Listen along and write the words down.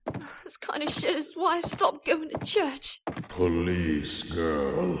this kind of shit is why I stopped going to church. Police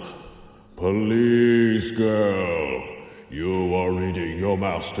girl. Police girl. You are reading your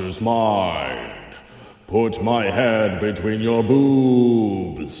master's mind. Put my head between your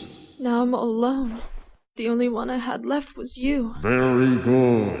boobs. Now I'm all alone. The only one I had left was you. Very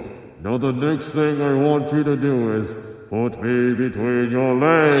good. Now the next thing I want you to do is put me between your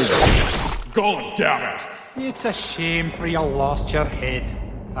legs. God damn it! It's a shame for you lost your head.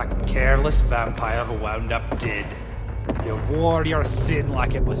 A careless vampire wound up dead. You wore your sin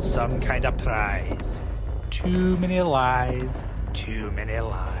like it was some kind of prize. Too many lies, too many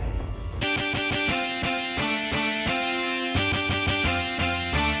lies.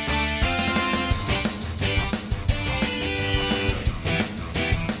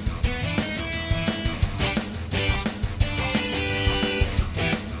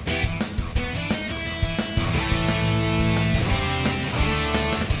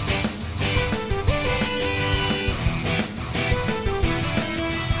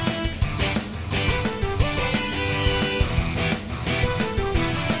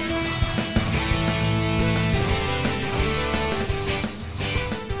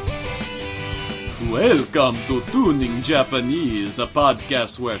 Welcome to Tuning Japanese, a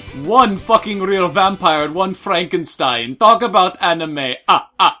podcast where one fucking real vampire and one Frankenstein talk about anime.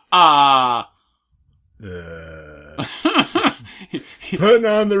 Putting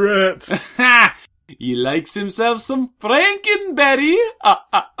on the Ritz. He likes himself some Frankenberry.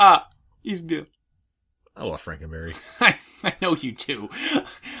 He's good. I love Frankenberry. I know you do.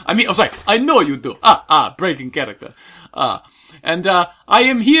 I know you do. Breaking character. And I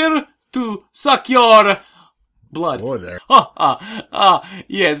am here to suck your blood. Boy there.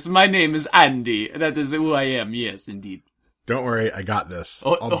 Yes, my name is Andy. That is who I am. Yes, indeed. Don't worry, I got this.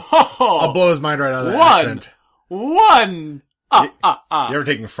 I'll I'll blow his mind right out of that accent. One. You ever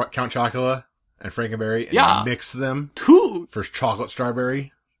taken Count Chocula and Frankenberry and mix them? Two. For chocolate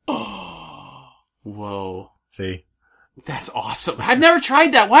strawberry? Whoa. See? That's awesome. I've never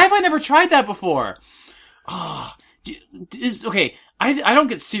tried that. Why have I never tried that before? Okay, I don't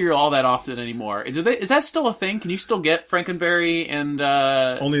get cereal all that often anymore. Is that still a thing? Can you still get Frankenberry and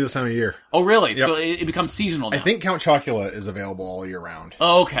Only this time of year. Oh, really? Yep. So it becomes seasonal now. I think Count Chocula is available all year round.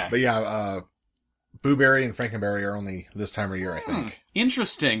 Oh, okay. But yeah, Boo Berry and Frankenberry are only this time of year, I think.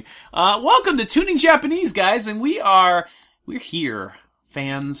 Interesting. Welcome to Tuning Japanese, guys, and we're here,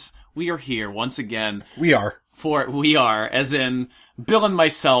 fans. We are here once again. We are, as in Bill and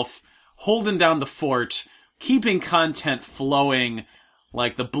myself, holding down the fort, keeping content flowing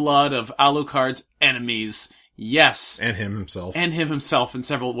like the blood of Alucard's enemies. Yes. And him himself. In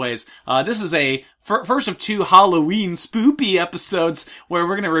several ways. This is a first of two Halloween spoopy episodes where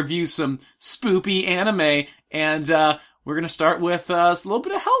we're going to review some spoopy anime, and we're going to start with a little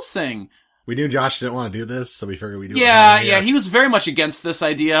bit of Hellsing. We knew Josh didn't want to do this, so we figured we'd do it. Yeah, he was very much against this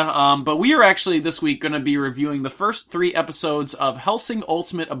idea, but we are actually this week going to be reviewing the first 3 episodes of Hellsing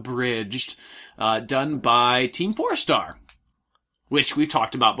Ultimate Abridged, done by Team 4-Star, which we've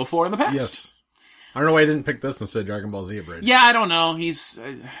talked about before in the past. Yes. I don't know why I didn't pick this instead of Dragon Ball Z Abridged. Yeah, I don't know.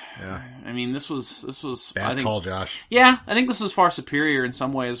 Yeah. I mean, this was bad call, Josh. Yeah, I think this is far superior in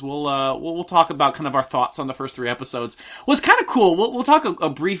some ways. We'll talk about kind of our thoughts on the first 3 episodes. What's kind of cool, we'll talk a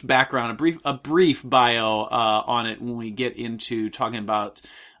brief background, a brief bio on it when we get into talking about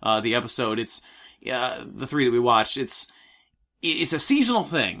the episode. It's the 3 that we watched. It's a seasonal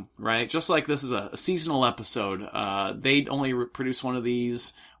thing, right? Just like this is a seasonal episode. They only produce one of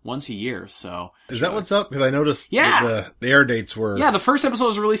these once a year, so. Is that what's up? Because I noticed the air dates were. Yeah, the first episode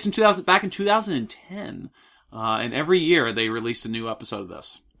was released back in 2010. And every year they released a new episode of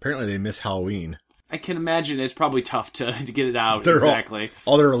this. Apparently they miss Halloween. I can imagine it's probably tough to get it out. Exactly.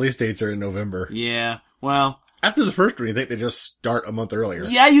 All their release dates are in November. Yeah, well. After the first one, you think they just start a month earlier.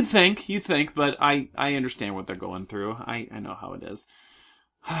 Yeah, you'd think, but I understand what they're going through. I know how it is.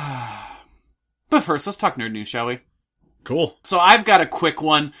 But first, let's talk nerd news, shall we? Cool. So I've got a quick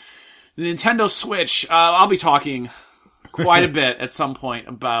one. The Nintendo Switch, I'll be talking quite a bit at some point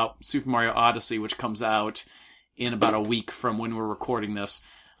about Super Mario Odyssey, which comes out in about a week from when we're recording this.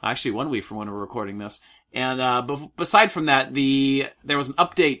 Actually, 1 week from when we're recording this. And beside from that, there was an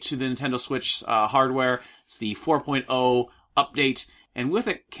update to the Nintendo Switch hardware. It's the 4.0 update, and with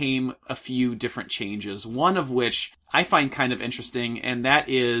it came a few different changes, one of which I find kind of interesting, and that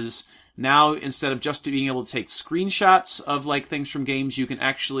is now instead of just being able to take screenshots of like things from games, you can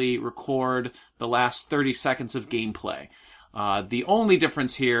actually record the last 30 seconds of gameplay. The only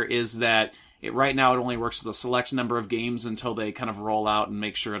difference here is that right now it only works with a select number of games until they kind of roll out and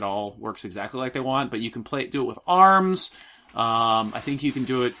make sure it all works exactly like they want, but you can do it with ARMS, I think you can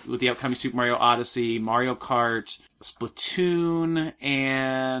do it with the upcoming Super Mario Odyssey, Mario Kart, Splatoon,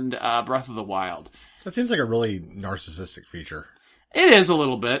 and Breath of the Wild. That seems like a really narcissistic feature. It is a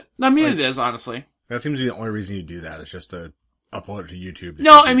little bit. I mean, it is, honestly. That seems to be the only reason you do that. It's just to upload it to YouTube.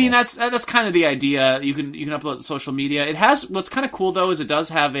 No, I mean, that's kind of the idea. You can upload it to social media. It has, what's kind of cool though, is it does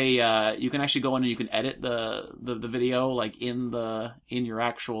have a, you can actually go in and you can edit the video, like in your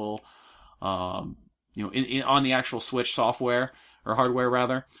actual, on the actual Switch software, or hardware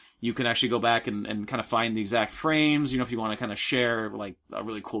rather. You can actually go back and kind of find the exact frames, if you want to kind of share like a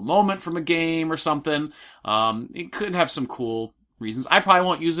really cool moment from a game or something. It could have some cool reasons. I probably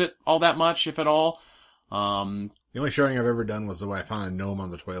won't use it all that much, if at all. The only showing I've ever done was when I found a gnome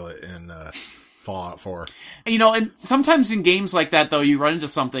on the toilet in Fallout 4. And sometimes in games like that, though, you run into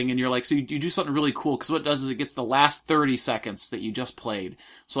something and you're like, so you do something really cool, because what it does is it gets the last 30 seconds that you just played.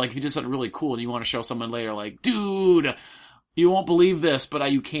 So, like, if you did something really cool and you want to show someone later, like, dude, you won't believe this, but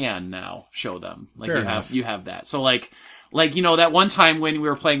you can now show them. Like, you have that. So, like, that one time when you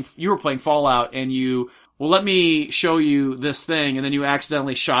were playing Fallout and let me show you this thing, and then you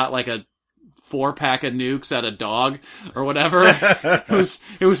accidentally shot, like, a 4-pack of nukes at a dog or whatever.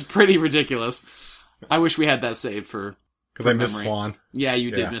 It was pretty ridiculous. I wish we had that saved for because I missed Swan. Yeah,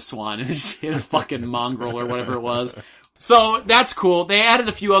 you did miss Swan. It just hit a fucking mongrel or whatever it was. So that's cool. They added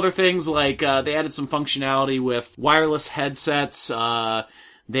a few other things, like they added some functionality with wireless headsets. I'm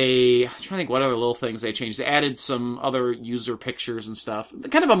trying to think what other little things they changed. They added some other user pictures and stuff.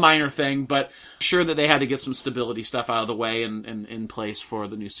 Kind of a minor thing, but I'm sure that they had to get some stability stuff out of the way and in place for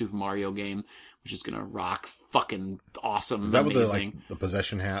the new Super Mario game, which is going to rock fucking awesome. Is that amazing. with the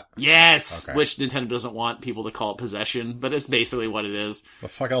possession hat? Yes! Okay. Which Nintendo doesn't want people to call it possession, but it's basically what it is. The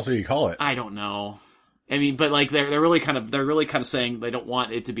fuck else do you call it? I don't know. I mean, but like they're really kind of saying they don't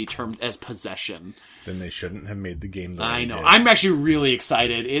want it to be termed as possession. Then they shouldn't have made the game the way I know. They did. I'm actually really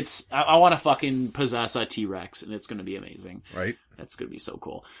excited. I want to fucking possess a T-Rex, and it's going to be amazing. Right? That's going to be so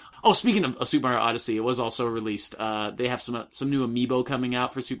cool. Oh, speaking of Super Mario Odyssey, it was also released. They have some new amiibo coming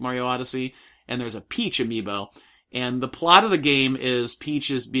out for Super Mario Odyssey, and there's a Peach amiibo. And the plot of the game is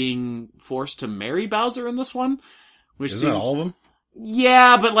Peach is being forced to marry Bowser in this one, which Isn't that all of them?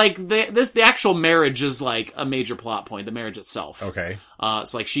 Yeah, but like the actual marriage is like a major plot point. The marriage itself. Okay.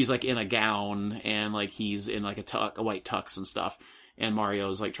 It's like she's like in a gown and like he's in like a white tux and stuff, and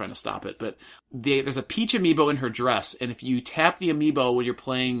Mario's like trying to stop it. But there's a Peach amiibo in her dress, and if you tap the amiibo when you're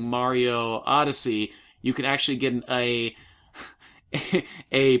playing Mario Odyssey, you can actually get a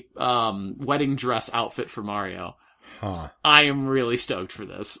wedding dress outfit for Mario. Huh. I am really stoked for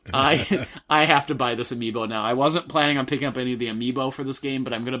this. I have to buy this amiibo now. I wasn't planning on picking up any of the amiibo for this game,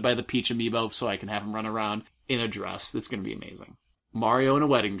 but I'm going to buy the Peach amiibo so I can have him run around in a dress. That's going to be amazing. Mario in a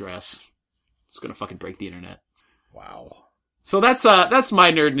wedding dress. It's going to fucking break the internet. Wow. So that's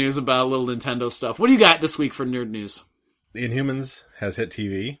my nerd news about little Nintendo stuff. What do you got this week for nerd news? The Inhumans has hit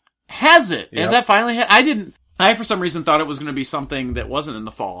TV. Has it? Yep. Has that finally hit? I, for some reason, thought it was going to be something that wasn't in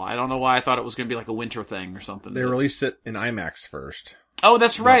the fall. I don't know why I thought it was going to be like a winter thing or something. They released it in IMAX first. Oh,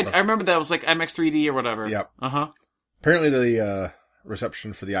 that's right. I remember that. It was like IMAX 3D or whatever. Yep. Uh-huh. Apparently the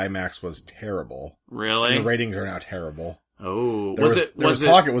reception for the IMAX was terrible. Really? And the ratings are now terrible. Oh. There was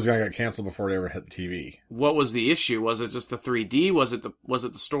talk it was going to get canceled before it ever hit the TV. What was the issue? Was it just the 3D? Was it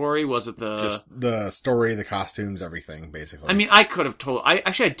the story? Was it the... Just the story, the costumes, everything, basically. I mean, I could have told... I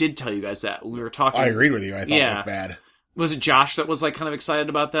did tell you guys that when we were talking. I agreed with you. I thought it looked bad. Was it Josh that was like kind of excited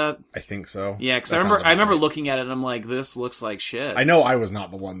about that? I think so. Yeah, because I remember looking at it and I'm like, this looks like shit. I know I was not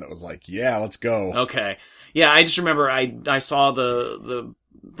the one that was like, yeah, let's go. Okay. Yeah, I just remember I saw the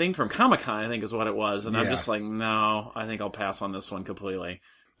thing from Comic-Con, I think is what it was, and I'm just like, no, I think I'll pass on this one completely.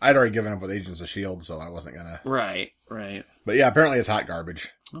 I'd already given up with Agents of S.H.I.E.L.D., so I wasn't gonna... Right. But yeah, apparently it's hot garbage.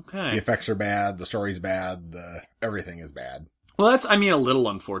 Okay. The effects are bad, the story's bad, everything is bad. Well, that's, a little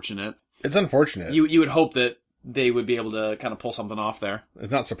unfortunate. It's unfortunate. You would hope that they would be able to kind of pull something off there.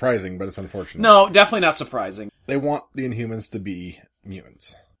 It's not surprising, but it's unfortunate. No, definitely not surprising. They want the Inhumans to be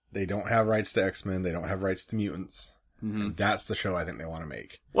mutants. They don't have rights to X-Men, they don't have rights to mutants. Mm-hmm. And that's the show I think they want to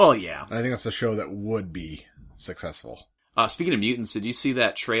make. Well, yeah. And I think that's the show that would be successful. Speaking of mutants, did you see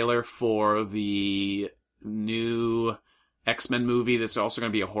that trailer for the new X-Men movie that's also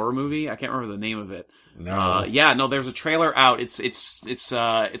going to be a horror movie? I can't remember the name of it. No. There's a trailer out. Is it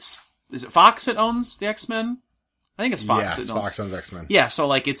Fox that owns the X-Men? I think it's Fox. Yeah, Fox owns X-Men. Yeah, so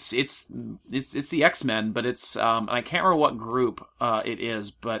like it's the X-Men, but it's I can't remember what group it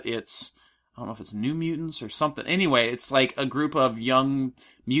is, but it's don't know if it's New Mutants or something. Anyway, it's like a group of young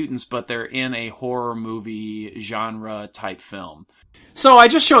mutants, but they're in a horror movie genre type film. So I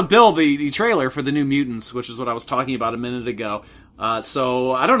just showed Bill the trailer for the New Mutants, which is what I was talking about a minute ago.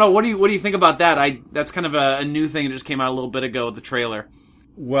 So I don't know. What do you think about that? That's kind of a new thing that just came out a little bit ago, the trailer.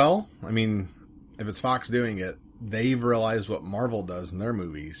 Well, I mean, if it's Fox doing it, they've realized what Marvel does in their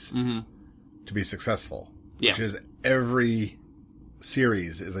movies to be successful. Yeah. Which is every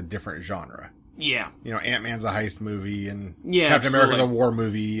series is a different genre. Yeah. You know, Ant-Man's a heist movie, and Yeah, Captain absolutely. America's a war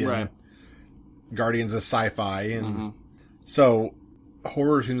movie, and Right. Guardians is sci-fi, and so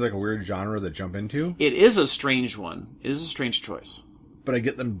horror seems like a weird genre to jump into, It is a strange one. It is a strange choice. but I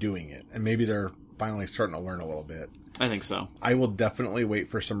get them doing it, and maybe they're finally starting to learn a little bit. I think so. I will definitely wait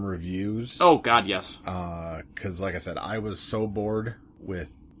for some reviews. Oh, God, yes. Because, like I said, I was so bored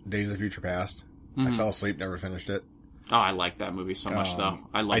with Days of Future Past. I fell asleep, never finished it. Oh, I like that movie so much, though.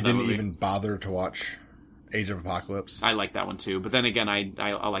 I love I that didn't movie. even bother to watch Age of Apocalypse. I like that one, too. But then again, I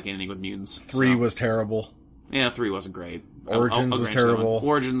like anything with mutants. 3 so. was terrible. Yeah, 3 wasn't great. Origins I'll was grant you that one. terrible.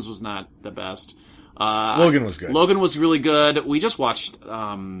 Origins was not the best. Logan was good. Logan was really good. We just watched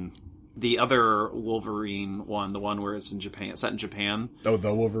the other Wolverine one, the one where it's in Japan, set in Japan. Oh,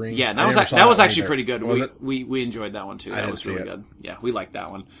 the Wolverine? Yeah, I that was never saw that was one actually either. pretty good. Was it? We enjoyed that one too. That didn't was see really it. good. Yeah, we liked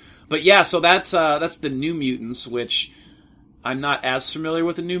that one. But yeah, so that's the New Mutants, which I'm not as familiar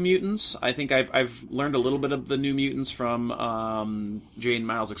with the New Mutants. I think I've learned a little bit of the New Mutants from Jane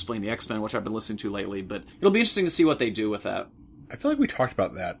Miles Explain the X-Men, which I've been listening to lately. But it'll be interesting to see what they do with that. I feel like we talked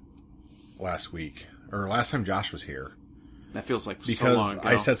about that last week, or last time Josh was here. That feels like Because so long ago.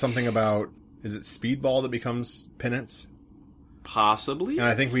 I said something about, is it Speedball that becomes Penance? Possibly. And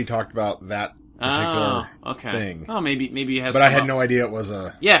I think we talked about that particular okay. thing. Oh, maybe it has. But I come had up. no idea it was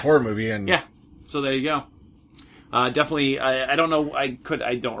a Yeah. horror movie. And Yeah. So there you go. Definitely. I don't know. I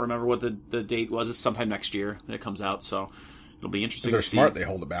don't remember what the date was. It's sometime next year that it comes out. So it'll be interesting. if they're to see. smart, they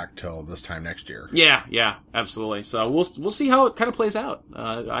hold it back till this time next year. Yeah, absolutely. So we'll see how it kind of plays out.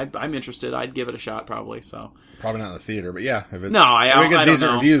 I'm interested. I'd give it a shot probably. So Probably not in the theater, but yeah, if it's No, if it gets I don't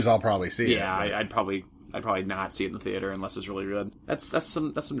decent know. reviews, I'll probably see yeah, it. but- I'd probably not see it in the theater unless it's really good. That's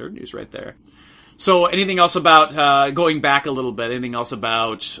some nerd news right there. So anything else about going back a little bit? Anything else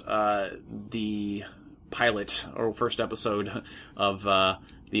about the pilot or first episode of the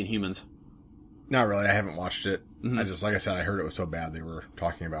Inhumans? Not really. I haven't watched it. Mm-hmm. I just, like I said, I heard it was so bad they were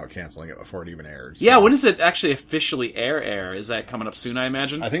talking about canceling it before it even aired. Yeah, so- when does it actually officially air? Is that coming up soon, I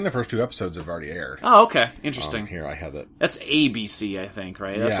imagine? I think the first 2 episodes have already aired. Oh, okay. Interesting. Here, I have it. That's ABC, I think,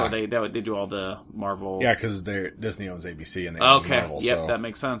 right? That's Yeah. where they do all the Marvel. Yeah, because Disney owns ABC and they own Okay. Marvel. Yep, so. that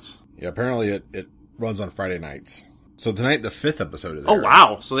makes sense. Yeah, apparently it runs on Friday nights. So tonight, the 5th episode is Oh, airing.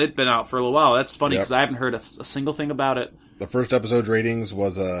 wow. So they've been out for a little while. That's funny Yep. because I haven't heard a single thing about it. The first episode's ratings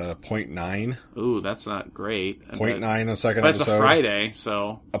was a 0.9. Ooh, that's not great. 0.9 on the second But it's episode. a Friday,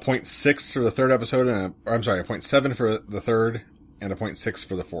 so... A 0.6 for the third episode, and a 0.7 for the third, and a 0.6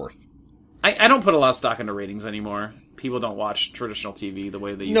 for the fourth. I don't put a lot of stock into ratings anymore. People don't watch traditional TV the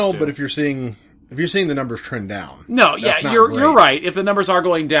way they used to. No, but if you're seeing the numbers trend down. No, yeah, that's not you're great. right. If the numbers are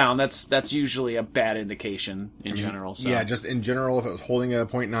going down, that's usually a bad indication in general. So. Yeah, just in general, if it was holding at a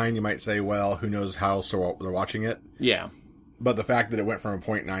 0.9, you might say, well, who knows how so they're watching it. Yeah. But the fact that it went from a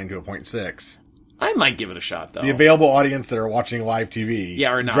 0.9 to a 0.6, I might give it a shot, though. the available audience that are watching live TV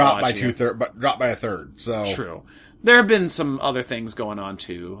are not dropped watching it. dropped by a third. So True. There have been some other things going on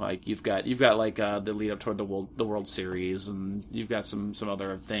too. Like you've got like the lead up toward the World Series, and you've got some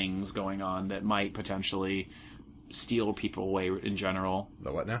other things going on that might potentially steal people away in general.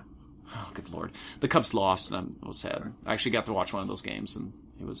 The what now? Oh, good lord! The Cubs lost, and I was sad. I actually got to watch one of those games, and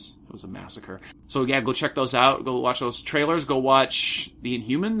it was a massacre. So yeah, go check those out. Go watch those trailers. Go watch The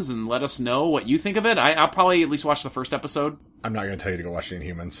Inhumans, and let us know what you think of it. I'll probably at least watch the first episode. I'm not going to tell you to go watch The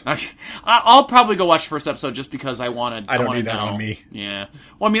Inhumans. I'll probably go watch the first episode just because I want to. I don't wanna need that know. on me. Yeah.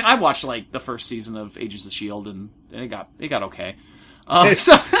 Well, I mean, I watched like the first season of Agents of S.H.I.E.L.D. and it got okay.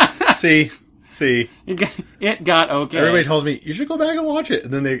 So See, it got okay. everybody tells me you should go back and watch it,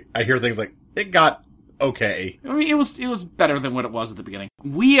 and then I hear things like it got okay. I mean, it was better than what it was at the beginning.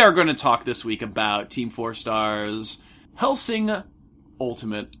 We are going to talk this week about Team 4 Star's Hellsing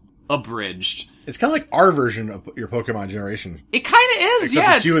Ultimate Abridged. It's kind of like our version of your Pokemon generation. It kind of is, Except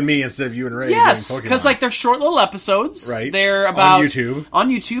yeah. it's you and me instead of you and Ray. Yes, doing Pokemon. because like they're short little episodes. Right. They're about on YouTube. On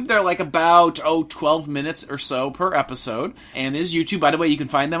YouTube, they're like about 12 minutes or so per episode. And is YouTube. By the way, you can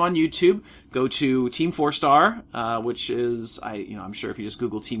find them on YouTube. Go to Team 4-Star, which is I'm sure if you just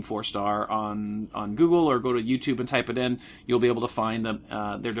Google Team 4-Star on Google or go to YouTube and type it in, you'll be able to find them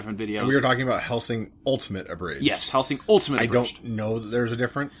their different videos. And we were talking about Helsing Ultimate Abridged. Yes, Helsing Ultimate Abridged. I don't know that there's a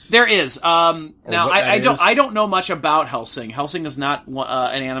difference. There is. Now I don't know much about Helsing. Helsing is not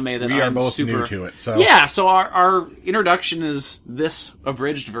an anime that we I'm are both super new to it. So yeah. So our introduction is this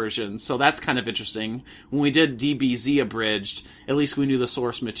abridged version. So that's kind of interesting. When we did DBZ abridged, at least we knew the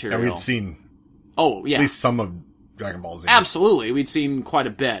source material. and we'd seen Oh yeah, at least some of Dragon Ball Z. absolutely. We'd seen quite a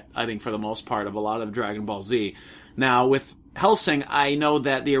bit, I think, for the most part, of a lot of Dragon Ball Z. Now with Helsing, I know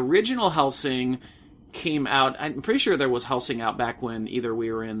that the original Helsing came out. I'm pretty sure there was Helsing out back when either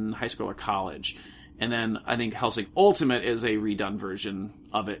we were in high school or college. And then I think Helsing Ultimate is a redone version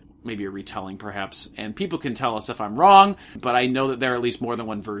of it, maybe a retelling perhaps. And people can tell us if I'm wrong, but I know that there are at least more than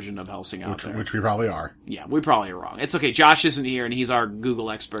one version of Helsing out there. Which we probably are. Yeah, we probably are wrong. It's okay. Josh isn't here, and he's our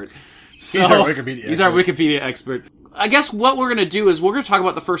Google expert. So, He's our Wikipedia He's our Wikipedia expert. I guess what we're going to do is we're going to talk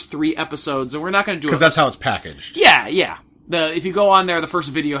about the first 3 episodes, and we're not going to do it. Because that's how it's packaged. Yeah. If you go on there, the first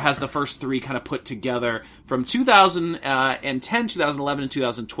video has the first 3 kind of put together. From 2010, 2011, and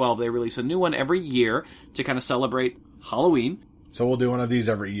 2012, they release a new one every year to kind of celebrate Halloween. So we'll do one of these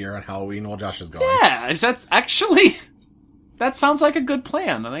every year on Halloween while Josh is gone. Yeah, that's actually... That sounds like a good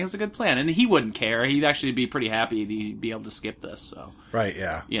plan. I think it's a good plan. And he wouldn't care. He'd actually be pretty happy to be able to skip this. So Right,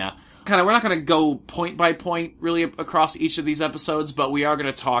 yeah. yeah. We're not going to go point by point really across each of these episodes, but we are going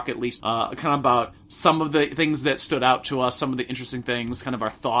to talk at least kind of about some of the things that stood out to us, some of the interesting things, kind of our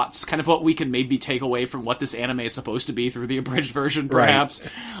thoughts, kind of what we can maybe take away from what this anime is supposed to be through the abridged version, perhaps.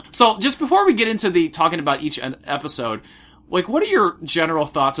 Right. So just before we get into the talking about each episode, like, what are your general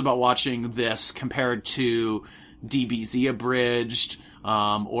thoughts about watching this compared to DBZ abridged,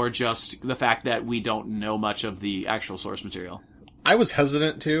 or just the fact that we don't know much of the actual source material? I was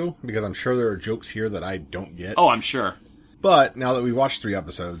hesitant to, because I'm sure there are jokes here that I don't get. Oh, I'm sure. But now that we've watched 3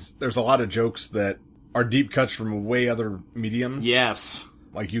 episodes, there's a lot of jokes that are deep cuts from way other mediums. Yes.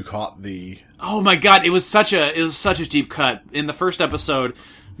 Like you caught the... Oh my god, it was such a deep cut. In the first episode,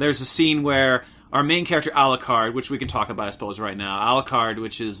 there's a scene where our main character, Alucard, which we can talk about, I suppose, right now. Alucard,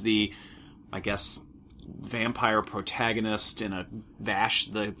 which is the, I guess, vampire protagonist in a Vash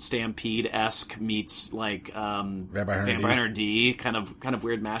the Stampede-esque meets like Vampire Hunter D kind of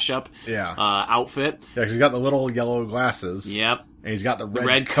weird mashup outfit. Yeah, 'cause he's got the little yellow glasses. Yep. And he's got the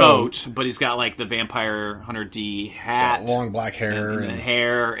red coat, but he's got like the Vampire Hunter D hat, long black hair, and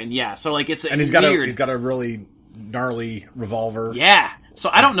hair, and yeah. So like it's he's weird. got a really gnarly revolver. Yeah. So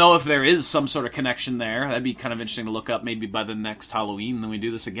I don't know if there is some sort of connection there. That'd be kind of interesting to look up maybe by the next Halloween, then we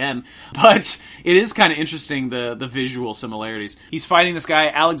do this again. But it is kind of interesting, the visual similarities. He's fighting this guy,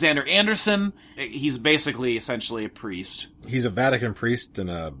 Alexander Anderson. He's basically, essentially a priest. He's a Vatican priest and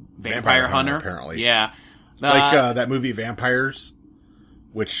a vampire hunter, apparently. Yeah. Like that movie Vampires,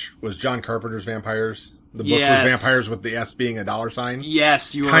 which was John Carpenter's Vampires. The book was Vampires with the S being a $sign.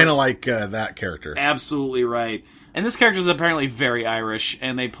 Yes, you were. Kind of like that character. Absolutely right. And this character is apparently very Irish,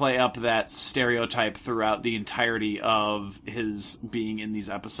 and they play up that stereotype throughout the entirety of his being in these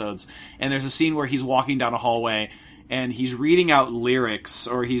episodes. And there's a scene where he's walking down a hallway, and he's reading out lyrics,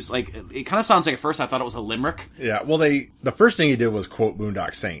 or he's like, it kind of sounds like at first I thought it was a limerick. Yeah, well, the first thing he did was quote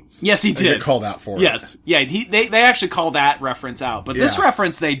Boondock Saints. Yes, he did. Get called out for it. Yes, yeah, they actually call that reference out. But this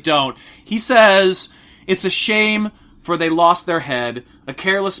reference, they don't. He says, it's a shame, for they lost their head, a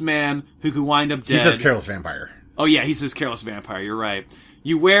careless man who could wind up dead. He says careless vampire. Oh yeah, he says careless vampire, you're right.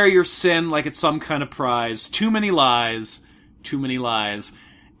 You wear your sin like it's some kind of prize. Too many lies. Too many lies.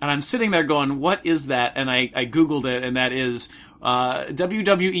 And I'm sitting there going, what is that? And I Googled it, and that is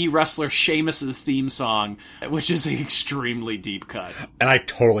WWE wrestler Sheamus's theme song, which is an extremely deep cut. And I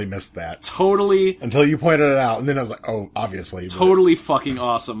totally missed that. Totally. Until you pointed it out, and then I was like, oh, obviously. Totally fucking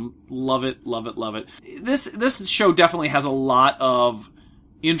awesome. Love it, love it, love it. This show definitely has a lot of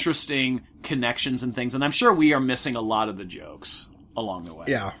interesting connections and things, and I'm sure we are missing a lot of the jokes along the way.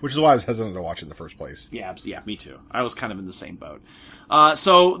 Yeah, which is why I was hesitant to watch it in the first place. Yeah, me too. I was kind of in the same boat.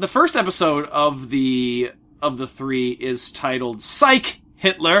 So the first episode of the 3 is titled Psych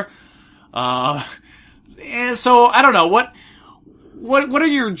Hitler. So I don't know, what are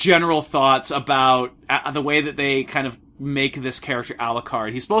your general thoughts about the way that they kind of make this character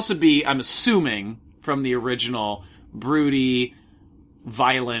Alucard? He's supposed to be, I'm assuming, from the original, broody,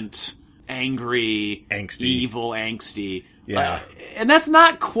 violent, angry, angsty. Evil, angsty. Yeah. And that's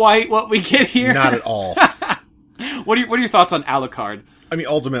not quite what we get here. Not at all. What are your thoughts on Alucard? I mean,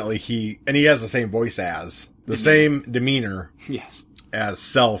 ultimately, he has the same voice as, the same demeanor Yes. as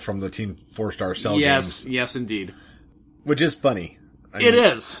Cell from the Team 4-Star Cell games. Yes, indeed. Which is funny. It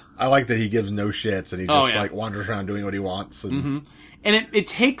is. I like that he gives no shits and he just like wanders around doing what he wants. And And it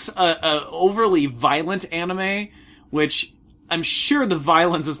takes a overly violent anime, which I'm sure the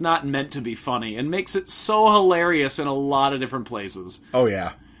violence is not meant to be funny, and makes it so hilarious in a lot of different places. Oh,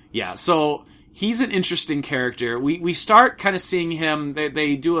 yeah. Yeah, so he's an interesting character. We start kind of seeing him,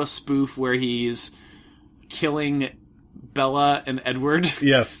 they do a spoof where he's killing Bella and Edward.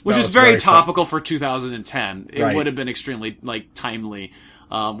 Yes. Which is very topical for 2010. It Right. would have been extremely, like, timely.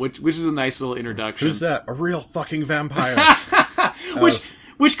 Which is a nice little introduction. Who's that? A real fucking vampire.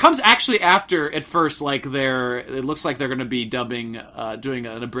 Which comes actually after, at first, like, it looks like they're gonna be doing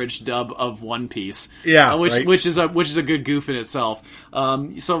an abridged dub of One Piece. Yeah, which right. is a good goof in itself.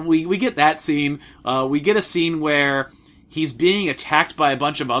 So we get that scene. We get a scene where he's being attacked by a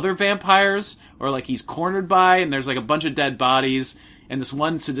bunch of other vampires, or like he's cornered by, and there's like a bunch of dead bodies, and this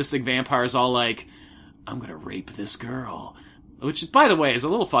one sadistic vampire is all like, I'm gonna rape this girl. Which, by the way, is a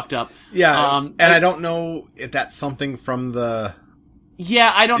little fucked up. Yeah, and I don't know if that's something from the...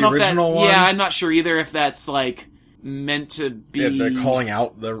 Yeah, I don't know if that... original one? Yeah, I'm not sure either if that's, like, meant to be... If they're calling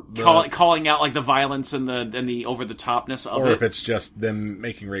out the calling out, like, the violence and the over-the-topness of it. or if it's just them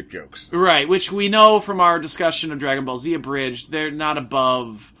making rape jokes. Right, which we know from our discussion of Dragon Ball Z Abridged, they're not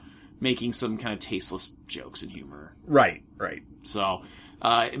above making some kind of tasteless jokes and humor. Right. So,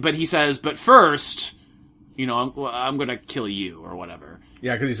 but he says, but first, you know, I'm gonna kill you, or whatever.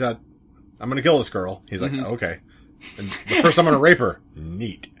 Yeah, because he said, I'm going to kill this girl. He's like, okay. And the first I'm going to rape her.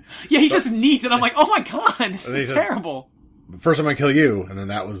 Neat. Yeah, he says neat, and I'm like, oh my god, this is terrible. First I'm going to kill you, and then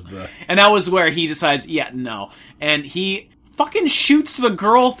that was the... And that was where he decides, yeah, no. And he fucking shoots the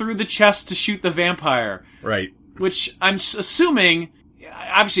girl through the chest to shoot the vampire. Right. Which I'm assuming,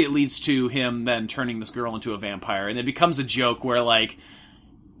 obviously it leads to him then turning this girl into a vampire, and it becomes a joke where, like,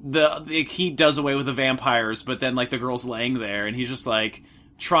 he does away with the vampires, but then, like, the girl's laying there, and he's just, like,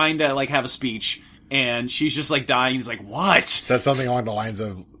 trying to, like, have a speech, and she's just, like, dying. He's like, what? Said something along the lines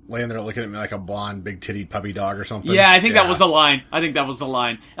of laying there looking at me like a blonde, big-titted puppy dog or something. Yeah, I think that was the line.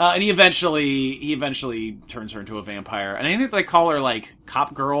 And he eventually turns her into a vampire. And I think they call her, like,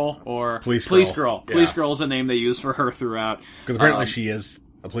 Cop Girl or Police Girl. Police Yeah. Girl is the name they use for her throughout. Because apparently she is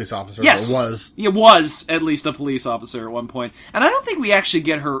a police officer. Yes. Or was. It was at least a police officer at one point. And I don't think we actually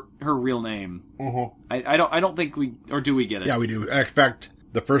get her real name. I don't think we, or do we get it? Yeah, we do. In fact,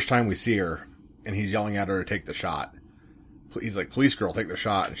 the first time we see her, and he's yelling at her to take the shot, he's like, Police Girl, take the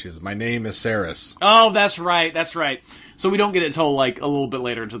shot. And she says, my name is Saris. Oh, that's right. So we don't get it until, like, a little bit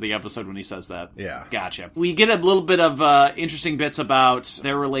later into the episode when he says that. Yeah. Gotcha. We get a little bit of interesting bits about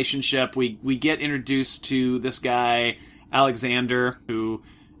their relationship. We get introduced to this guy, Alexander, who,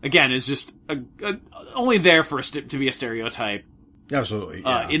 again, is just only there for to be a stereotype. Absolutely.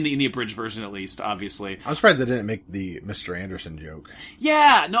 Yeah. In the abridged version, at least, obviously. I'm surprised they didn't make the Mr. Anderson joke.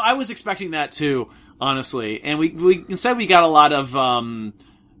 Yeah, no, I was expecting that too, honestly. And we instead we got a lot of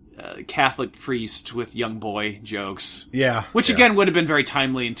Catholic priest with young boy jokes. Yeah. Which again would have been very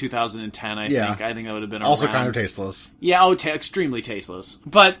timely in 2010, I think. I think that would have been also around. kind of tasteless. Yeah, extremely tasteless.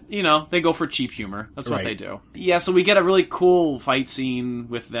 But, you know, they go for cheap humor. That's what they do. Yeah, so we get a really cool fight scene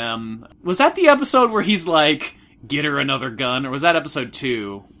with them. Was that the episode where he's like, get her another gun? Or was that episode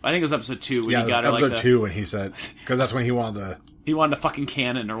 2? I think it was episode 2 when he got her, like, episode 2 when he said, because that's when he wanted a fucking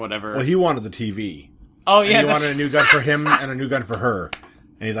cannon or whatever. Well, he wanted the TV. Oh, yeah. And he wanted a new gun for him and a new gun for her.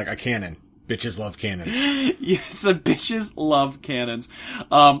 And he's like, a cannon. Bitches love cannons. Yes, bitches love cannons.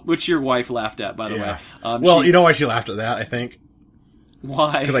 Which your wife laughed at, by the way. Well, you know why she laughed at that, I think?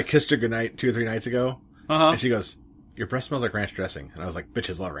 Why? Because I kissed her goodnight 2 or 3 nights ago. Uh-huh. And she goes, your breath smells like ranch dressing. And I was like,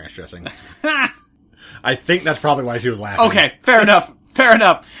 bitches love ranch dressing. I think that's probably why she was laughing. Okay, fair enough.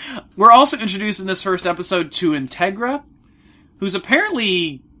 We're also introduced in this first episode to Integra, who's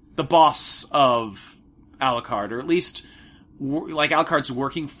apparently the boss of Alucard, or at least, like, Alucard's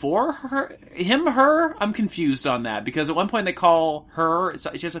working for her. I'm confused on that, because at one point they call her,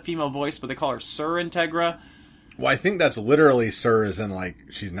 she has a female voice, but they call her Sir Integra. Well, I think that's literally Sir as in, like,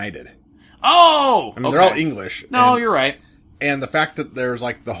 she's knighted. Oh! I mean, they're all English. No, you're right. And the fact that there's,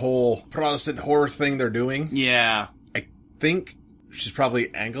 like, the whole Protestant horror thing they're doing. Yeah. I think she's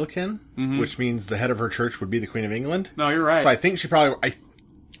probably Anglican, which means the head of her church would be the Queen of England. No, you're right. So I think she probably,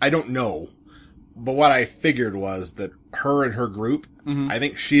 I don't know. But what I figured was that her and her group, I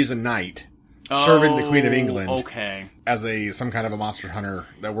think she's a knight, serving the Queen of England. Okay. As some kind of a monster hunter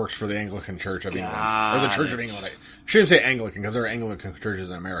that works for the Anglican Church of England. Or the Got Church of it. England. I shouldn't say Anglican, because there are Anglican churches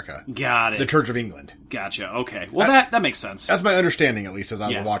in America. Got it. The Church of England. Gotcha. Okay. Well, that makes sense. That's my understanding, at least, as I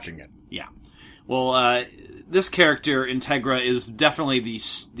Yeah. was watching it. Yeah. Well, this character, Integra, is definitely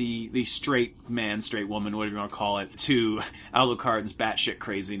the straight man, straight woman, whatever you want to call it, to Alucard's batshit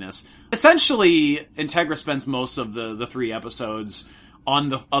craziness. Essentially, Integra spends most of the 3 episodes on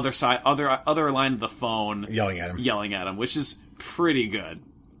the other side, other line of the phone, Yelling at him. which is pretty good.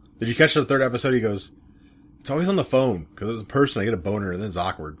 Did you catch the 3rd episode? He goes, it's always on the phone, because as a person, I get a boner, and then it's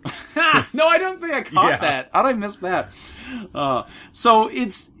awkward. No, I don't think I caught Yeah. that. How did I miss that? So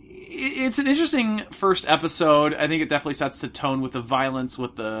it's an interesting first episode. I think it definitely sets the tone with the violence,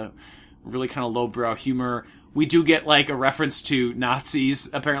 with the really kind of lowbrow humor. We do get like a reference to Nazis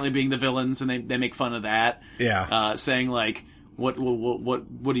apparently being the villains, and they make fun of that. Yeah. Saying like, what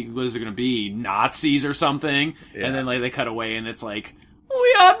is it going to be? Nazis or something? Yeah. And then like they cut away, and it's like,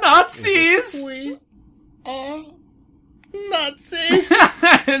 we are Nazis. We are Nazis.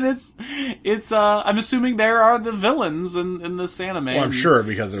 And it's I'm assuming there are the villains in this anime. Well, I'm sure,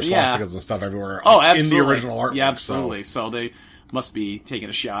 because there's Yeah. swastikas and stuff everywhere Oh, in absolutely. the original artwork. Yeah, absolutely. So they must be taking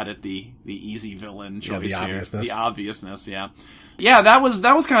a shot at the easy villain choice the here. obviousness. The obviousness, yeah. Yeah, that was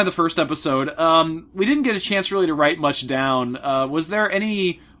kind of the first episode. We didn't get a chance really to write much down. Was there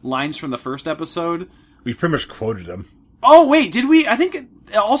any lines from the first episode? We've pretty much quoted them. Oh, wait, did we? I think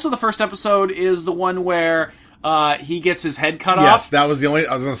also the first episode is the one where he gets his head cut Yes, off. that was the only,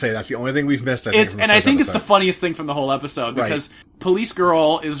 I was going to say, that's the only thing we've missed, I think. from the And I first think it's episode. the funniest thing from the whole episode, Right. because Police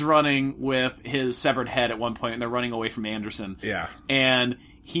Girl is running with his severed head at one point, and they're running away from Anderson. Yeah. And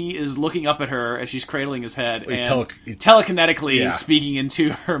he is looking up at her as she's cradling his head, He's and he's- telekinetically Yeah. speaking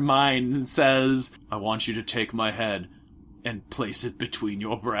into her mind, and says, I want you to take my head and place it between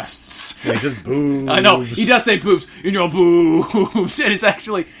your breasts. Yeah, he says boobs. I know, he does say boobs in your boobs, and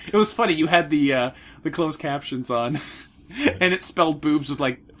it was funny, you had the closed captions on, and it spelled boobs with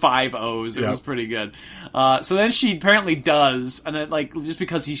like 5 O's, it Yep. was pretty good. So then she apparently does, and it, like, just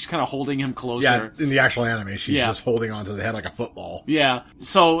because he's kind of holding him closer. Yeah, in the actual anime, she's Yeah. just holding onto the head like a football. Yeah.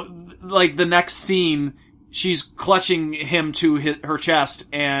 So, like, the next scene, she's clutching him to her chest,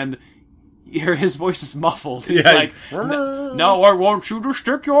 and his voice is muffled. He's Yeah. like, "Now I want you to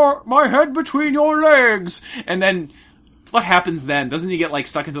stick my head between your legs." And then, what happens then? Doesn't he get, like,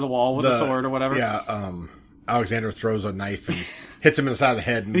 stuck into the wall with a sword or whatever? Yeah, Alexander throws a knife and hits him in the side of the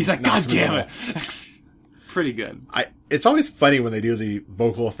head. And He's like, knocks God him in damn the it. wall. Pretty good. It's always funny when they do the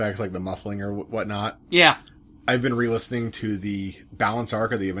vocal effects, like the muffling or whatnot. Yeah. I've been re-listening to the Balance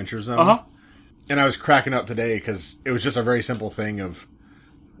arc of the Adventure Zone. Uh-huh. And I was cracking up today because it was just a very simple thing of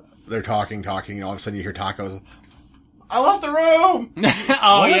they're talking, and all of a sudden you hear tacos. I left the room!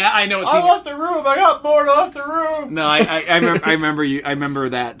 Oh, What? yeah, I know. I left the room! I got bored, I left the room! No, I remember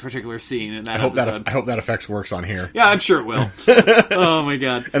that particular scene in that episode. I hope that effects works on here. Yeah, I'm sure it will. Oh my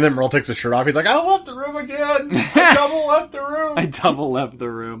god. And then Merle takes his shirt off. He's like, I left the room again! I double left the room! I double left the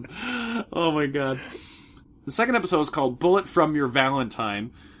room. Oh my god. The second episode is called Bullet from Your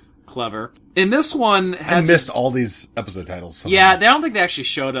Valentine. Clever. In this one, I missed all these episode titles. Somehow. Yeah, I don't think they actually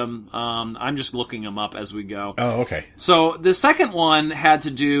showed them. I'm just looking them up as we go. Oh, okay. So the second one had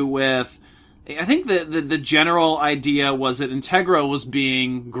to do with, I think the general idea was that Integra was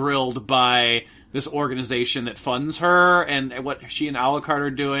being grilled by this organization that funds her and what she and Alucard are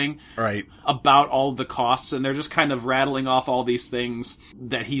doing Right. about all the costs, and they're just kind of rattling off all these things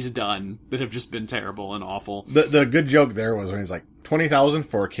that he's done that have just been terrible and awful. The good joke there was when he's like, 20,000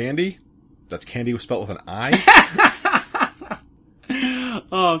 for candy? That's candy spelled with an I?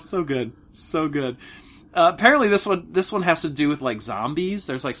 Oh, so good. So good. Apparently this one has to do with like zombies.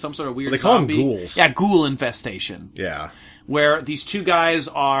 There's like some sort of weird They call them zombie. ghouls. Yeah, ghoul infestation. Yeah. Where these two guys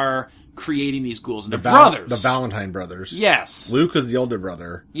are creating these ghouls, and they're brothers. The Valentine brothers. Yes. Luke is the older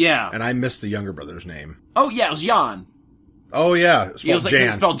brother. Yeah. And I missed the younger brother's name. Oh yeah, it was Jan. Oh yeah, it's It was spelled like, it was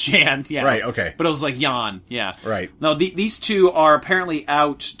Jan. spelled Jan, yeah. Right, okay. But it was like Jan, yeah. Right. No, these two are apparently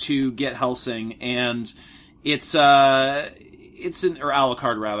out to get Helsing, and it's or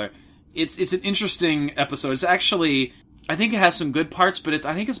Alucard rather. It's an interesting episode. It's actually, I think it has some good parts, but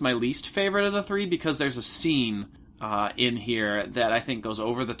I think it's my least favorite of the three because there's a scene in here that I think goes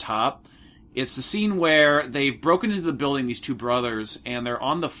over the top. It's the scene where they've broken into the building, these two brothers, and they're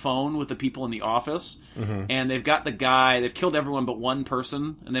on the phone with the people in the office, and they've got the guy, they've killed everyone but one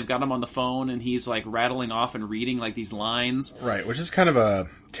person, and they've got him on the phone, and he's like rattling off and reading like these lines. Right, which is kind of a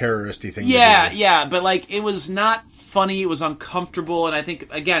terroristy thing Yeah, to do. yeah, but like it was not funny, it was uncomfortable, and I think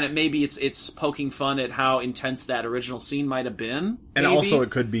again it's poking fun at how intense that original scene might have been. And maybe. also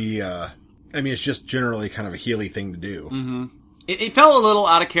it could be I mean, it's just generally kind of a Healy thing to do. Mm-hmm. It felt a little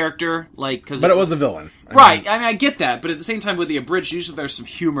out of character, like because But it was a villain, right? I mean, I get that, but at the same time, with the abridged, usually there's some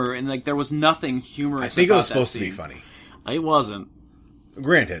humor, and like there was nothing humorous. I think it was about that supposed to be scene. funny. It wasn't.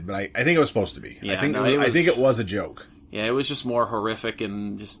 Granted, but I think it was supposed to be. Yeah, I think no, I think it was a joke. Yeah, it was just more horrific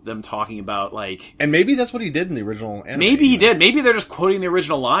and just them talking about like. And maybe that's what he did in the original anime. Maybe he did. Maybe they're just quoting the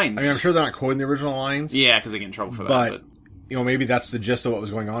original lines. I mean, I'm sure they're not quoting the original lines. Yeah, because they get in trouble for that. But you know, maybe that's the gist of what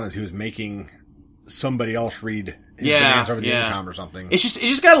was going on. Is he was making somebody else read his Yeah, demands over the yeah. intercom or something. it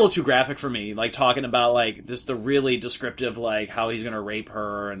just got a little too graphic for me, like talking about like just the really descriptive, like how he's gonna rape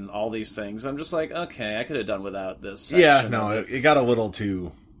her and all these things. I'm just like, okay, I could have done without this. Yeah, section no, of it got a little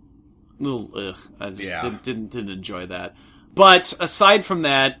too. I just Yeah. didn't enjoy that. But aside from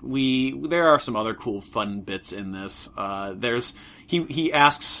that, there are some other cool, fun bits in this.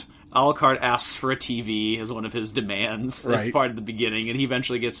 Alucard asks for a TV as one of his demands as Right. part of the beginning, and he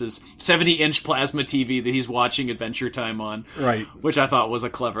eventually gets his 70-inch plasma TV that he's watching Adventure Time on. Right. Which I thought was a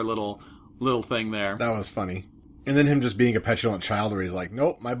clever little thing there. That was funny. And then him just being a petulant child where he's like,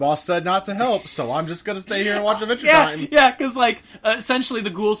 nope, my boss said not to help, so I'm just going to stay here and watch Adventure Time. Yeah, because, like, essentially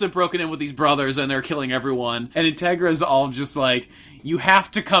the ghouls have broken in with these brothers and they're killing everyone. And Integra's all just like, you have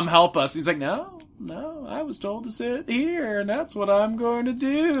to come help us. And he's like, no, I was told to sit here, and that's what I'm going to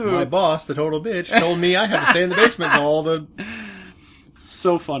do. My boss, the total bitch, told me I had to stay in the basement until all the...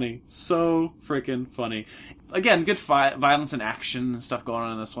 So funny. So freaking funny. Again, good violence and action and stuff going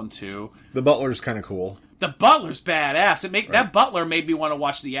on in this one, too. The butler's kind of cool. The butler's badass. That butler made me want to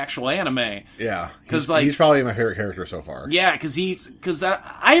watch the actual anime. Yeah. 'Cause, he's probably my favorite character so far. Yeah, because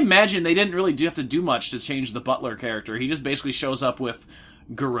I imagine they didn't really have to do much to change the butler character. He just basically shows up with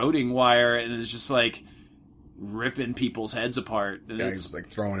garroting wire and is just like ripping people's heads apart. And Yeah, he's like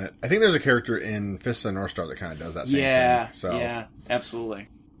throwing it. I think there's a character in Fist of the North Star that kind of does that same thing. So yeah, absolutely.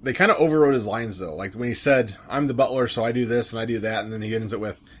 They kind of overrode his lines though. Like when he said, I'm the butler, so I do this and I do that, and then he ends it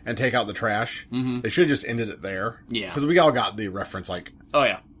with, and take out the trash. Mm-hmm. They should have just ended it there. Yeah. Because we all got the reference, like... Oh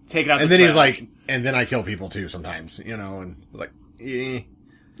yeah, take it out And the then he's trash. like, and then I kill people too sometimes, you know, and I was like, eh.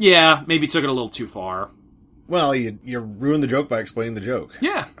 Yeah, maybe took it a little too far. Well, you ruined the joke by explaining the joke.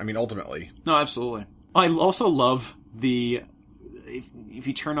 Yeah. I mean, ultimately. No, absolutely. I also love if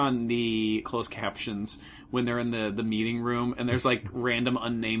you turn on the closed captions when they're in the meeting room and there's like random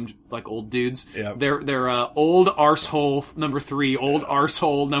unnamed like old dudes. Yep. They're old arsehole number 3, old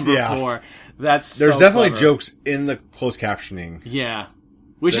arsehole number 4. There's There's definitely jokes in the closed captioning. Yeah.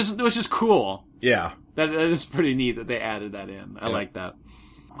 Which is cool. Yeah. That is pretty neat that they added that in. I like that.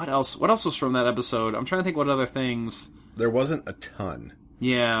 What else was from that episode? I'm trying to think what other things. There wasn't a ton.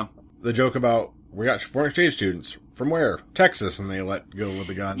 Yeah. The joke about, we got foreign exchange students. From where? Texas, and they let go with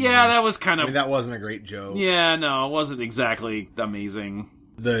the gun. Yeah, that was kind of... I mean, that wasn't a great joke. Yeah, no, it wasn't exactly amazing.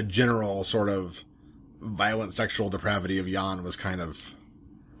 The general sort of violent sexual depravity of Jan was kind of...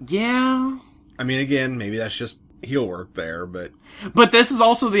 Yeah. I mean, again, maybe that's just heel work there, but... But this is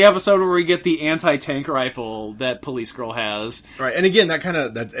also the episode where we get the anti-tank rifle that Police Girl has. Right, and again, that kind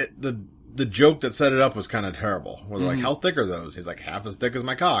of... The joke that set it up was kind of terrible. Where they're like, how thick are those? He's like, half as thick as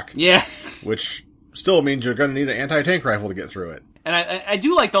my cock. Yeah. Which still means you're going to need an anti-tank rifle to get through it. And I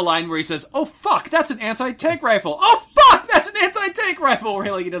do like the line where he says, oh fuck, that's an anti-tank rifle. Oh fuck, that's an anti-tank rifle.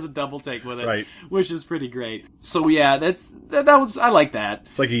 Where he does a double take with it. Right. Which is pretty great. So yeah, that was, I like that.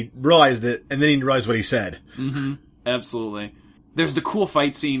 It's like he realized it, and then he realized what he said. Mm-hmm. Absolutely. There's the cool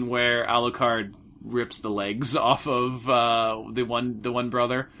fight scene where Alucard rips the legs off of the one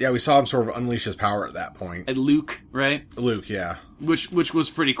brother. Yeah, we saw him sort of unleash his power at that point. And Luke, right? Luke, yeah. Which was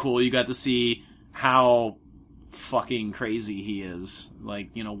pretty cool. You got to see how fucking crazy he is. Like,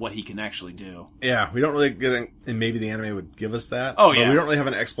 you know, what he can actually do. Yeah, we don't really get and maybe the anime would give us that. Oh, but yeah. we don't really have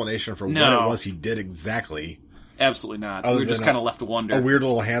an explanation for what it was he did exactly. Absolutely not. Other We're just than kind of left to wonder. A weird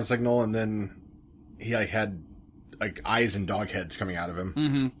little hand signal, and then he had eyes and dog heads coming out of him.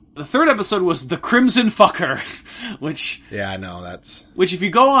 Mm-hmm. The third episode was The Crimson Fucker, which... Yeah, no, that's... Which, if you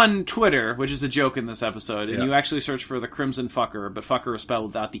go on Twitter, which is a joke in this episode, and Yeah. you actually search for The Crimson Fucker, but fucker is spelled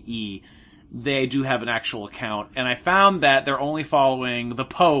without the E, they do have an actual account. And I found that they're only following the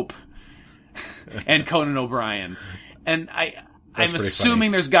Pope and Conan O'Brien. And I'm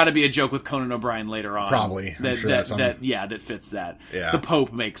assuming there's got to be a joke with Conan O'Brien later on. Probably. I'm sure that fits that. Yeah. The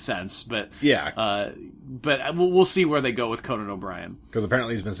Pope makes sense, but... Yeah. But we'll see where they go with Conan O'Brien. Because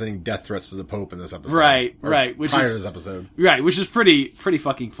apparently he's been sending death threats to the Pope in this episode. Right. Which prior to this episode. Right, which is pretty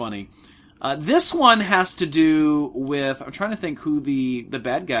fucking funny. This one has to do with... I'm trying to think who the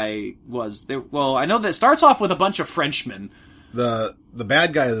bad guy was. Well, I know that it starts off with a bunch of Frenchmen. The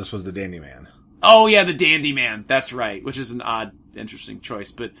bad guy of this was the Dandy Man. Oh, yeah, the Dandy Man. That's right, which is an odd, interesting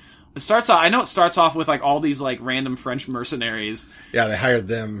choice. But It starts off. I know it starts off with like all these like random French mercenaries. Yeah, they hired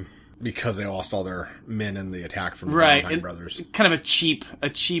them because they lost all their men in the attack from the Right, Valentine brothers. Kind of a cheap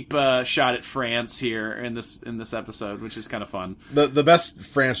shot at France here in this episode, which is kind of fun. The best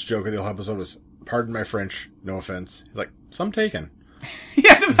France joke of the whole episode was, "Pardon my French, no offense." He's like, "Some taken."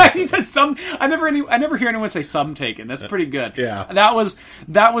 Yeah, the fact he said some. I never hear anyone say some taken. That's pretty good. Yeah. that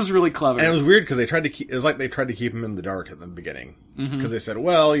was really clever. And it was weird because they tried to keep. It was like they tried to keep him in the dark at the beginning because they said,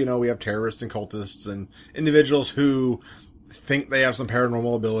 "Well, we have terrorists and cultists and individuals who think they have some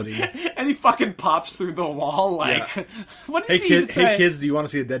paranormal ability." And he fucking pops through the wall like, what did he even say? Hey kids, do you want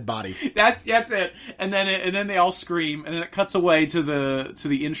to see a dead body? That's it. And then they all scream, and then it cuts away to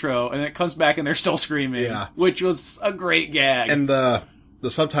the intro, and it comes back, and they're still screaming. Yeah. Which was a great gag. And the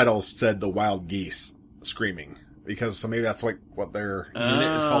subtitles said the wild geese screaming so maybe that's like what their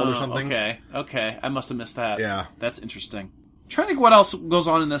unit is called or something. Okay. I must have missed that. Yeah. That's interesting. Trying to think what else goes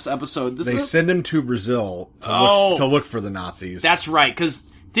on in this episode. They send him to Brazil to look for the Nazis. That's right, because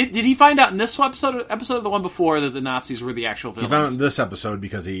did he find out in this episode of the one before that the Nazis were the actual villains? He found out in this episode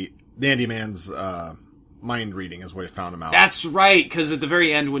because Dandy Man's mind reading is what he found him out. That's right, because at the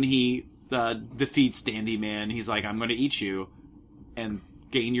very end when he defeats Dandy Man, he's like, "I'm going to eat you and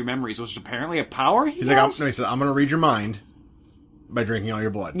gain your memories," which is apparently a power he said, "I'm going to read your mind by drinking all your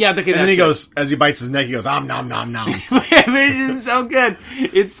blood." Yeah, and then he goes, as he bites his neck, he goes, "Om nom nom nom." It's so good.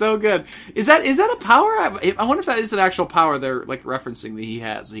 It's so good. Is that a power? I wonder if that is an actual power they're like referencing that he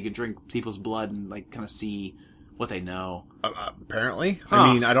has. So he can drink people's blood and like kind of see what they know. Apparently,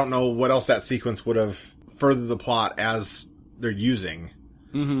 I mean, I don't know what else that sequence would have furthered the plot as they're using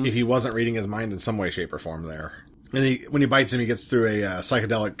if he wasn't reading his mind in some way, shape, or form there. And when he bites him, he gets through a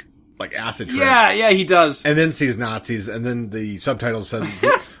psychedelic like acid trip. Yeah, he does. And then sees Nazis, and then the subtitle says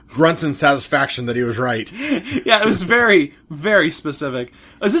grunts in satisfaction that he was right. Yeah, it was very, very specific.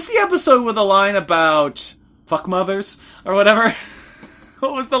 Is this the episode with a line about fuck mothers or whatever?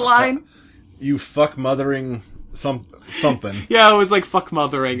 What was the line? You fuck mothering something. Yeah, it was like fuck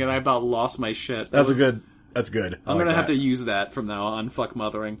mothering, and I about lost my shit. That's good. I'm gonna have to use that from now on. Fuck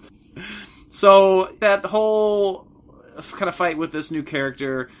mothering. So that whole kind of fight with this new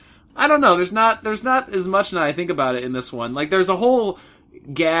character, I don't know. There's not as much now I think about it in this one. Like there's a whole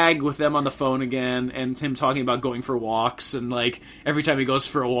gag with them on the phone again, and him talking about going for walks, and like every time he goes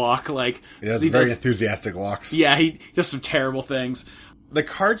for a walk, like he does very enthusiastic walks. Yeah, he does some terrible things. The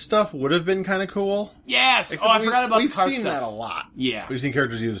card stuff would have been kind of cool. Yes. I forgot about the card stuff. We've seen that a lot. Yeah, we've seen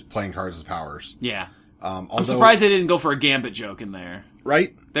characters use playing cards as powers. Yeah. Although, I'm surprised they didn't go for a Gambit joke in there.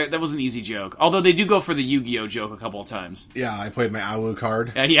 Right? That was an easy joke. Although they do go for the Yu-Gi-Oh joke a couple of times. Yeah, I played my Alu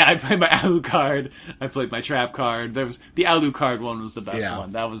card. Yeah, I played my Alu card. I played my Trap card. The Alu card one was the best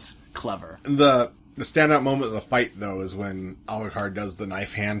one. That was clever. The standout moment of the fight, though, is when Alucard does the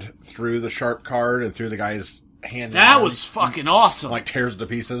knife hand through the sharp card and through the guy's hand. That was fucking awesome. Like tears it to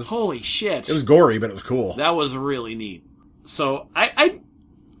pieces. Holy shit. It was gory, but it was cool. That was really neat. So I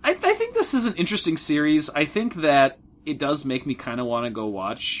think this is an interesting series. I think that it does make me kind of want to go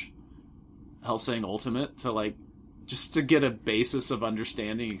watch Hellsing Ultimate just to get a basis of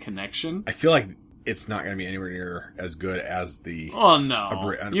understanding and connection. I feel like it's not going to be anywhere near as good as the... Oh,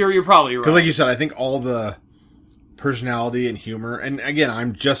 no. You're probably right. Because like you said, I think all the personality and humor, and again,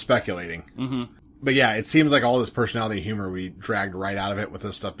 I'm just speculating. Mm-hmm. But yeah, it seems like all this personality and humor we dragged right out of it with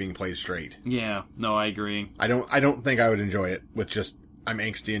this stuff being played straight. Yeah, no, I agree. I don't think I would enjoy it with just, I'm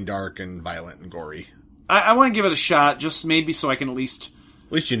angsty and dark and violent and gory. I want to give it a shot, just maybe so I can at least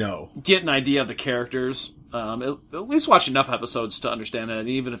get an idea of the characters. At least watch enough episodes to understand it. And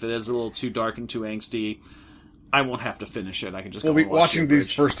even if it is a little too dark and too angsty, I won't have to finish it. I can just go watching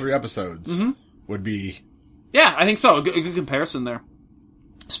these first 3 episodes would be... Yeah, I think so. A good comparison there.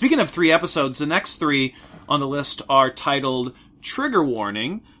 Speaking of 3 episodes, the next 3 on the list are titled Trigger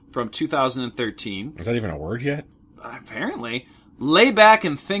Warning from 2013. Is that even a word yet? Apparently. Lay Back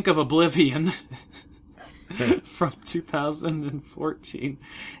and Think of Oblivion from 2014.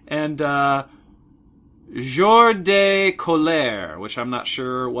 And Jour de Colère, which I'm not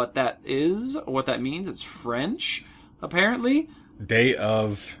sure what that is, or what that means. It's French, apparently. Day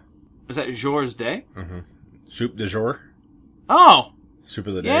of... Is that Jour's Day? Mm-hmm. Soup de jour? Oh! Soup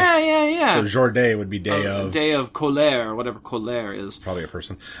of the day. Yeah. So jour day would be day of... Day of colère, whatever colère is. Probably a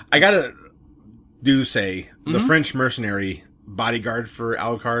person. I gotta say, the French mercenary bodyguard for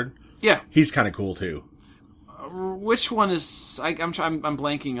Alucard, yeah, he's kind of cool too. Which one is... I'm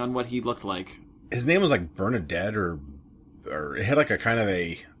blanking on what he looked like. His name was like Bernadette, or it had like a kind of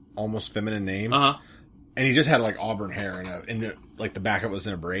a almost feminine name. Uh-huh. And he just had like auburn hair and like the back of it was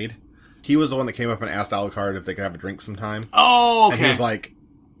in a braid. He was the one that came up and asked Alucard if they could have a drink sometime. Oh, okay. And he was like,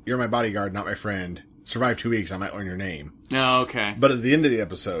 you're my bodyguard, not my friend. Survive 2 weeks, I might learn your name. Oh, okay. But at the end of the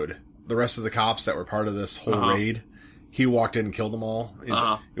episode, the rest of the cops that were part of this whole raid, he walked in and killed them all.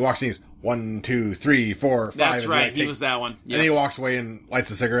 He walks in, he's 1, 2, 3, 4, 5. That's right. He was that one. Yep. And then he walks away and lights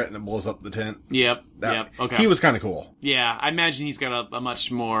a cigarette and it blows up the tent. Yep. Okay. He was kind of cool. Yeah, I imagine he's got a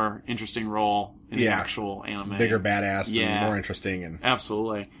much more interesting role in the actual anime. Bigger badass and more interesting. And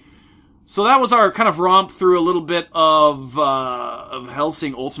absolutely. So that was our kind of romp through a little bit of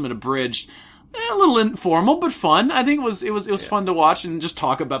Hellsing Ultimate Abridged. A little informal, but fun. I think it was fun to watch and just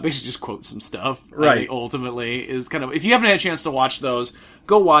talk about, basically just quote some stuff. Right. I think ultimately is kind of, if you haven't had a chance to watch those,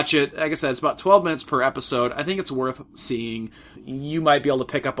 go watch it. Like I said, it's about 12 minutes per episode. I think it's worth seeing. You might be able to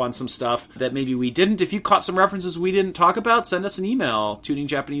pick up on some stuff that maybe we didn't. If you caught some references we didn't talk about, send us an email,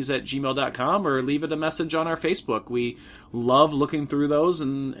 tuningjapanese@gmail.com, or leave it a message on our Facebook. We love looking through those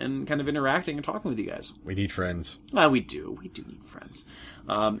and kind of interacting and talking with you guys. We need friends. We do. We do need friends.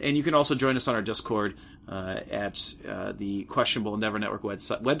 And you can also join us on our Discord at the Questionable Endeavor Network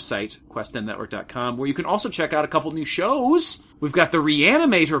website, questendnetwork.com, where you can also check out a couple new shows. We've got the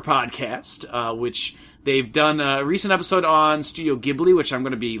Reanimator podcast, which they've done a recent episode on Studio Ghibli, which I'm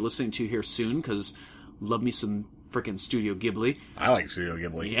going to be listening to here soon, because love me some frickin' Studio Ghibli. I like Studio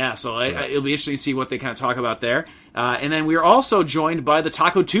Ghibli. Yeah, so it'll be interesting to see what they kind of talk about there. And then we're also joined by the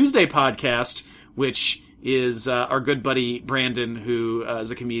Taco Tuesday podcast, which is our good buddy Brandon, who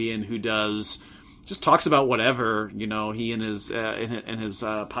is a comedian who just talks about whatever, he and his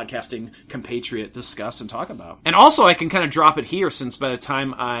podcasting compatriot discuss and talk about. And also, I can kind of drop it here, since by the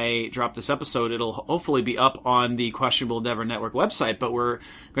time I drop this episode, it'll hopefully be up on the Questionable Endeavor Network website, but we're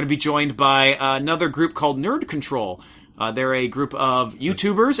going to be joined by another group called Nerd Control. They're a group of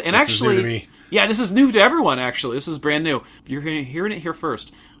YouTubers, and this is new to me. Yeah, this is new to everyone, actually. This is brand new. You're hearing it here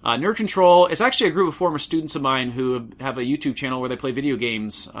first. Nerd Control is actually a group of former students of mine who have a YouTube channel where they play video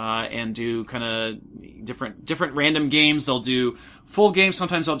games and do kind of different random games. They'll do full games.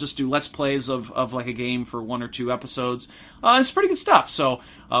 Sometimes they'll just do Let's Plays of like a game for 1 or 2 episodes. It's pretty good stuff. So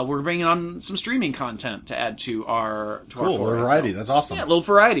we're bringing on some streaming content to add to our cool, little variety. That's awesome. Yeah, a little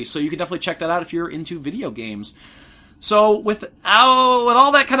variety. So you can definitely check that out if you're into video games. So with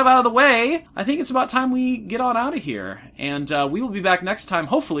all that kind of out of the way, I think it's about time we get on out of here. And we will be back next time.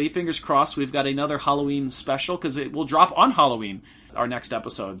 Hopefully, fingers crossed, we've got another Halloween special, because it will drop on Halloween, our next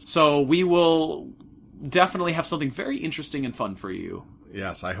episode. So we will definitely have something very interesting and fun for you.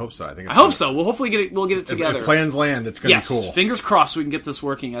 Yes, I hope so. I hope so. We'll hopefully get it together. If plans land, it's going to be cool. Yes, fingers crossed we can get this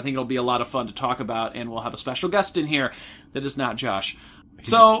working. I think it'll be a lot of fun to talk about, and we'll have a special guest in here that is not Josh.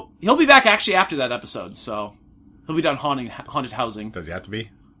 So he'll be back actually after that episode, so he'll be done haunted housing. Does he have to be?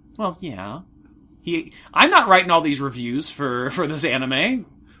 Well, yeah. I'm not writing all these reviews for this anime.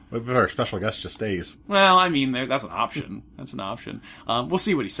 What if our special guest just stays? Well, I mean, that's an option. That's an option. We'll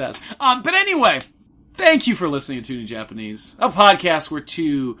see what he says. But anyway, thank you for listening to Tuning Japanese, a podcast where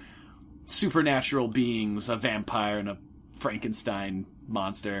 2 supernatural beings, a vampire and a Frankenstein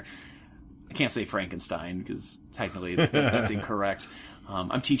monster. I can't say Frankenstein because technically that's incorrect.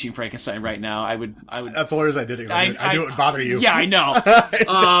 I'm teaching Frankenstein right now. I would. That's hilarious. I knew it would bother you. Yeah, I know.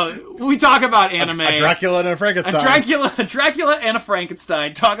 We talk about anime. A Dracula and a Frankenstein. A Dracula and a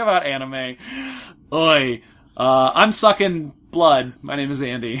Frankenstein. Talk about anime. Oi. I'm sucking blood. My name is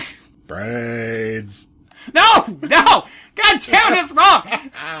Andy. Braids. No! God damn it, it's wrong!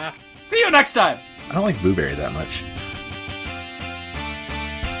 See you next time. I don't like Blueberry that much.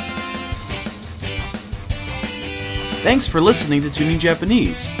 Thanks for listening to Tuning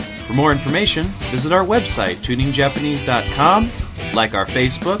Japanese. For more information, visit our website, tuningjapanese.com, like our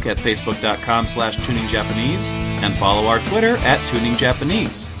Facebook at facebook.com/tuningjapanese, and follow our Twitter at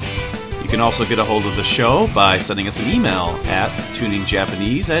tuningjapanese. You can also get a hold of the show by sending us an email at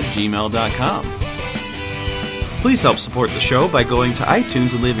tuningjapanese@gmail.com. Please help support the show by going to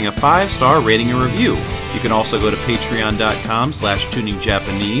iTunes and leaving a 5-star rating and review. You can also go to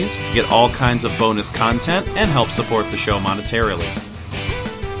patreon.com/tuningjapanese to get all kinds of bonus content and help support the show monetarily.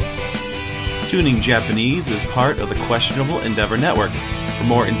 Tuning Japanese is part of the Questionable Endeavor Network. For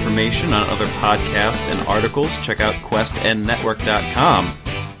more information on other podcasts and articles, check out questendnetwork.com.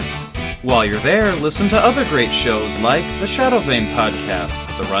 While you're there, listen to other great shows like the Shadow Vein Podcast,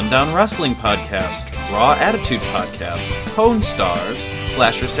 the Rundown Wrestling Podcast, Raw Attitude Podcast, Pwn Stars,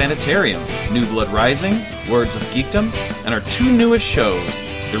 Slasher Sanitarium, New Blood Rising, Words of Geekdom, and our 2 newest shows,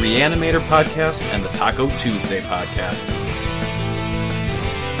 the Reanimator Podcast and the Taco Tuesday Podcast.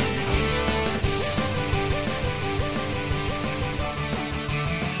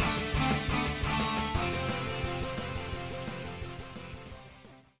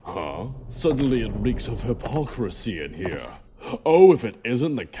 Huh? Suddenly it reeks of hypocrisy in here. Oh, if it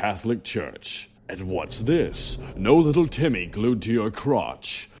isn't the Catholic Church. And what's this? No little Timmy glued to your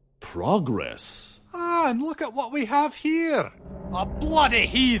crotch. Progress. Ah, and look at what we have here. A bloody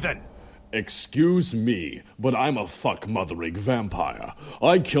heathen. Excuse me, but I'm a fuck-mothering vampire.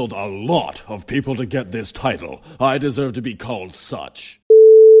 I killed a lot of people to get this title. I deserve to be called such.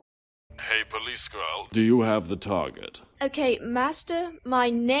 Hey, police girl, do you have the target? Okay, Master, my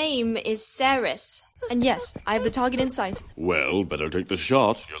name is Ceres. And yes, I have the target in sight. Well, better take the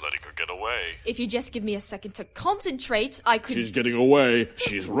shot. You're letting her get away. If you just give me a second to concentrate, I could... She's getting away.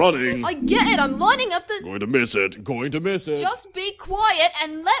 She's running. I get it, I'm lining up the... Going to miss it. Going to miss it. Just be quiet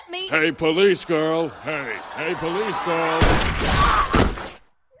and let me... Hey, police girl. Hey, police girl. There!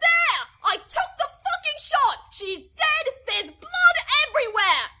 I took the fucking shot! She's dead! There's blood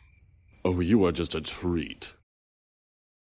everywhere! Oh, you are just a treat.